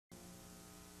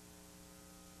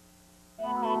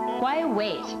Why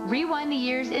wait? Rewind the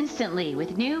years instantly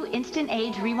with new Instant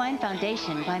Age Rewind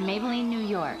Foundation by Maybelline New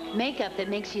York. Makeup that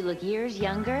makes you look years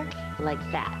younger, like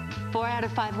that. 4 out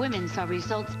of 5 women saw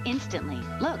results instantly.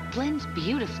 Look, blends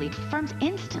beautifully, firms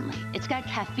instantly. It's got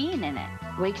caffeine in it.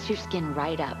 Wakes your skin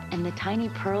right up, and the tiny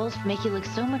pearls make you look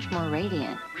so much more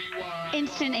radiant. Rewind.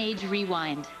 Instant Age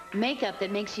Rewind. Makeup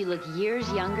that makes you look years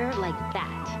younger, like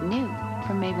that. New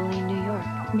from Maybelline New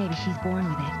York. Maybe she's born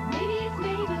with it. Maybe it's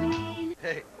Maybelline.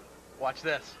 Hey, watch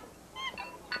this.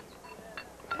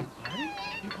 Honey,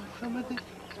 you want some of this?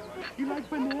 You like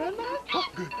bananas? Oh,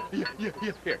 good. Yeah.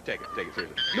 Here, take it seriously.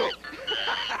 Go.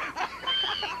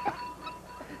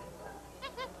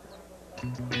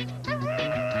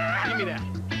 Give me that.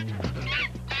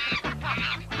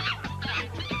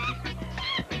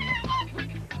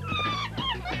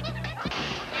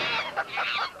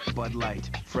 Bud Light,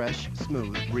 fresh,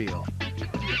 smooth, real.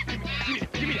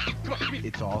 Give me that. Come on, give me that.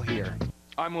 It's all here.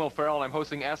 I'm Will Ferrell, and I'm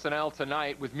hosting SNL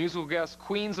tonight with musical guest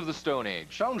Queens of the Stone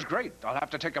Age. Sounds great. I'll have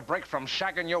to take a break from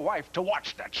shagging your wife to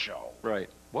watch that show. Right.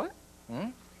 What?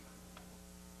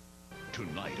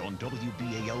 Tonight on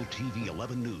WBAL TV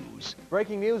 11 News.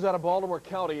 Breaking news out of Baltimore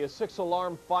County. A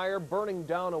 6-alarm fire burning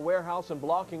down a warehouse and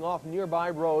blocking off nearby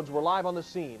roads. We're live on the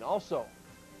scene. Also,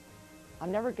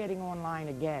 I'm never getting online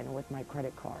again with my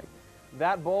credit card.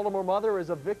 that Baltimore mother is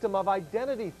a victim of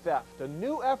identity theft. A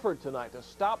new effort tonight to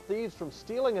stop thieves from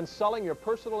stealing and selling your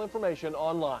personal information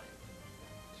online.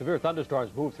 Severe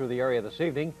thunderstorms move through the area this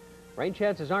evening. Rain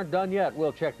chances aren't done yet.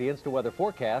 We'll check the InstaWeather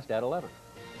forecast at 11.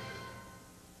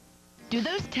 Do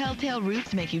those telltale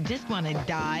roots make you just want to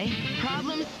die?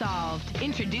 Problem solved.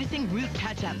 Introducing Root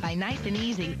Touch-Up by Nice and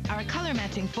Easy. Our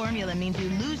color-matching formula means you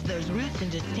lose those roots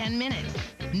in just 10 minutes.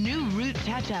 New Root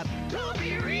Touch-Up.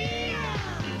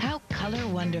 How color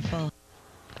wonderful.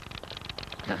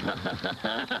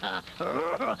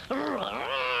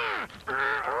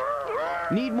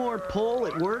 Need more pull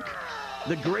at work?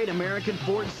 The Great American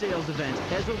Ford Sales Event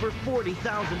has over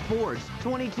 40,000 Fords,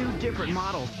 22 different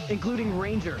models, including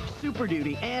Ranger, Super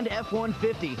Duty, and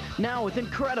F-150. Now with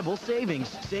incredible savings.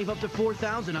 Save up to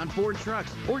 $4,000 on Ford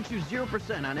trucks, or choose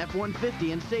 0% on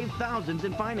F-150 and save thousands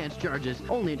in finance charges.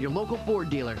 Only at your local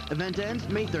Ford dealer. Event ends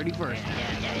May 31st.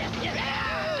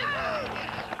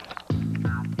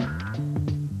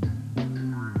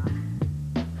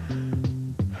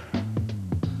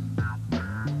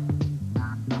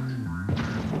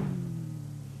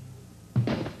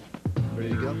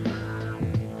 Ready to go?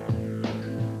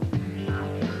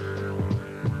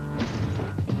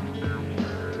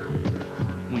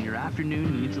 When your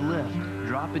afternoon needs a lift,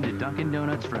 drop into Dunkin'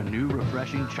 Donuts for a new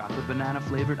refreshing chocolate banana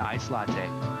flavored iced latte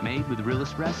made with real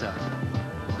espresso.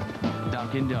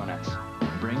 Dunkin' Donuts.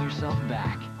 Bring yourself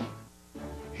back.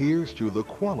 Here's to the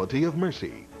quality of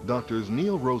mercy. Doctors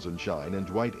Neil Rosenshine and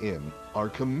Dwight Im are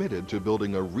committed to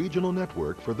building a regional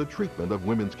network for the treatment of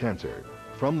women's cancer.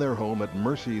 From their home at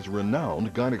Mercy's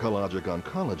renowned Gynecologic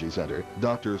Oncology Center,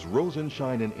 Doctors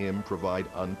Rosenshine and Im provide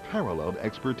unparalleled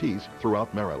expertise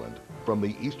throughout Maryland. From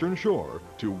the Eastern Shore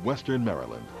to Western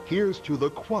Maryland, here's to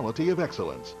the quality of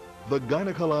excellence. The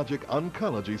Gynecologic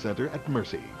Oncology Center at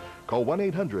Mercy. Call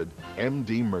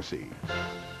 1-800-MD-MERCY.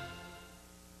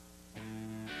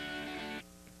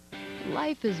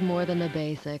 Life is more than the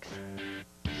basics.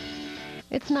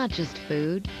 It's not just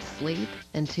food, sleep,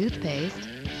 and toothpaste.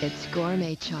 It's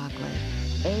gourmet chocolate,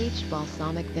 aged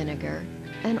balsamic vinegar,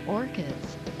 and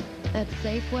orchids. At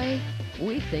Safeway,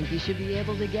 we think you should be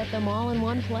able to get them all in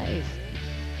one place.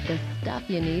 The stuff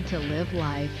you need to live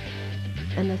life.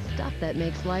 And the stuff that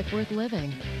makes life worth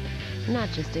living. Not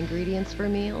just ingredients for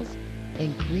meals,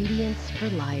 ingredients for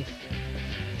life.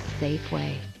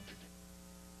 Safeway.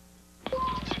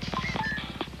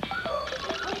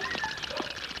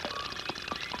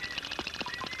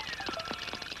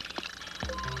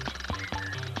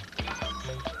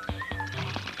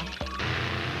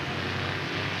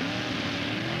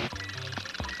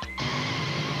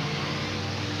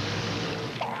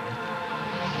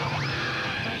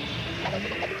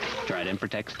 Trident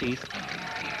protects teeth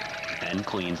and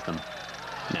cleans them.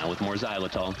 Now with more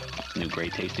xylitol, new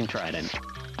great tasting Trident,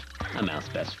 a mouth's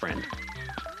best friend.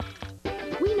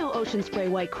 We know Ocean Spray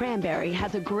White Cranberry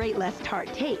has a great less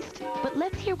tart taste, but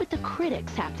let's hear what the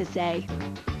critics have to say.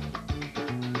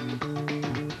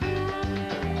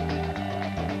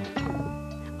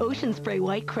 Ocean Spray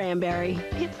White Cranberry.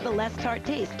 It's the less tart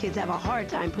taste kids have a hard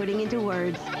time putting into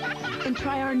words. And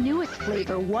try our newest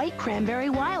flavor, White Cranberry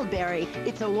Wildberry.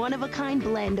 It's a one-of-a-kind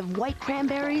blend of white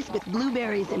cranberries with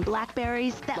blueberries and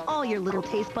blackberries that all your little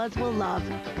taste buds will love.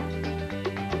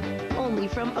 Only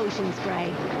from Ocean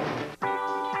Spray.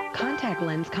 Contact contact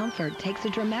lens comfort takes a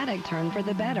dramatic turn for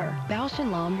the better. Bausch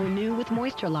 & Lomb Renew with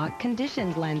Moisture Lock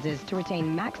conditions lenses to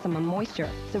retain maximum moisture,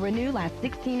 so Renew lasts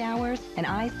 16 hours and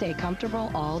eyes stay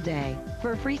comfortable all day.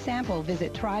 For a free sample,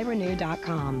 visit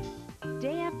tryrenew.com.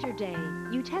 Day after day,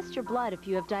 you test your blood if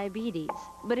you have diabetes,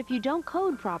 but if you don't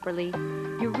code properly,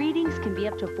 your readings can be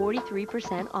up to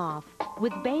 43% off.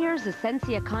 With Bayer's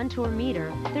Essentia Contour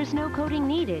Meter, there's no coding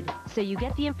needed, so you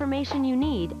get the information you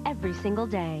need every single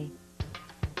day.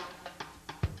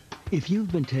 If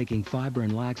you've been taking fiber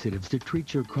and laxatives to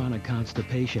treat your chronic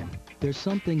constipation, there's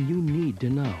something you need to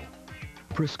know.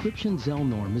 Prescription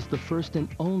Zelnorm is the first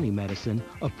and only medicine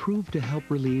approved to help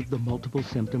relieve the multiple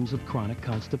symptoms of chronic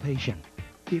constipation.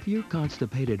 If you're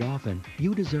constipated often,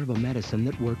 you deserve a medicine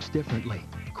that works differently.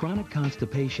 Chronic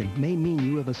constipation may mean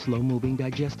you have a slow-moving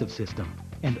digestive system,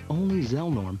 and only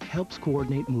Zelnorm helps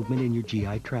coordinate movement in your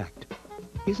GI tract.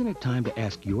 Isn't it time to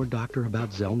ask your doctor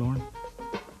about Zelnorm?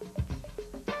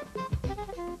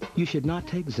 You should not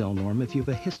take Zelnorm if you have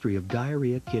a history of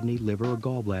diarrhea, kidney, liver, or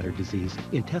gallbladder disease,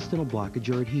 intestinal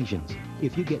blockage, or adhesions.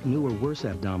 If you get new or worse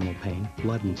abdominal pain,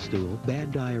 blood in stool,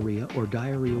 bad diarrhea, or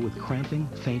diarrhea with cramping,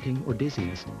 fainting, or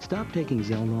dizziness, stop taking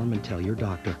Zelnorm and tell your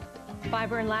doctor.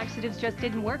 Fiber and laxatives just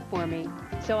didn't work for me,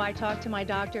 so I talked to my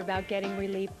doctor about getting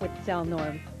relief with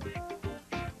Zelnorm.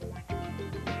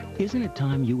 Isn't it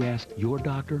time you asked your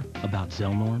doctor about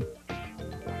Zelnorm?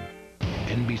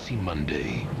 NBC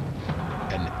Monday.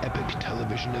 An epic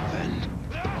television event.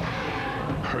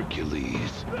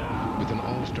 Hercules. With an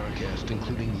all-star cast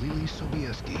including Lily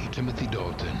Sobieski, Timothy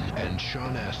Dalton, and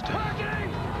Sean Astin.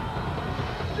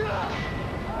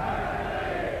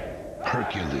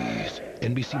 Hercules.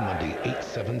 NBC Monday,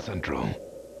 8/7 Central.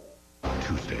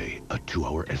 Tuesday, a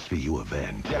 2-hour SVU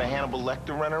event. You got a Hannibal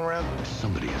Lecter running around?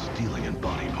 Somebody is stealing in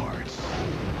body parts.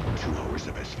 2 hours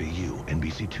of SVU,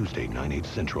 NBC Tuesday, 9/8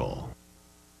 Central.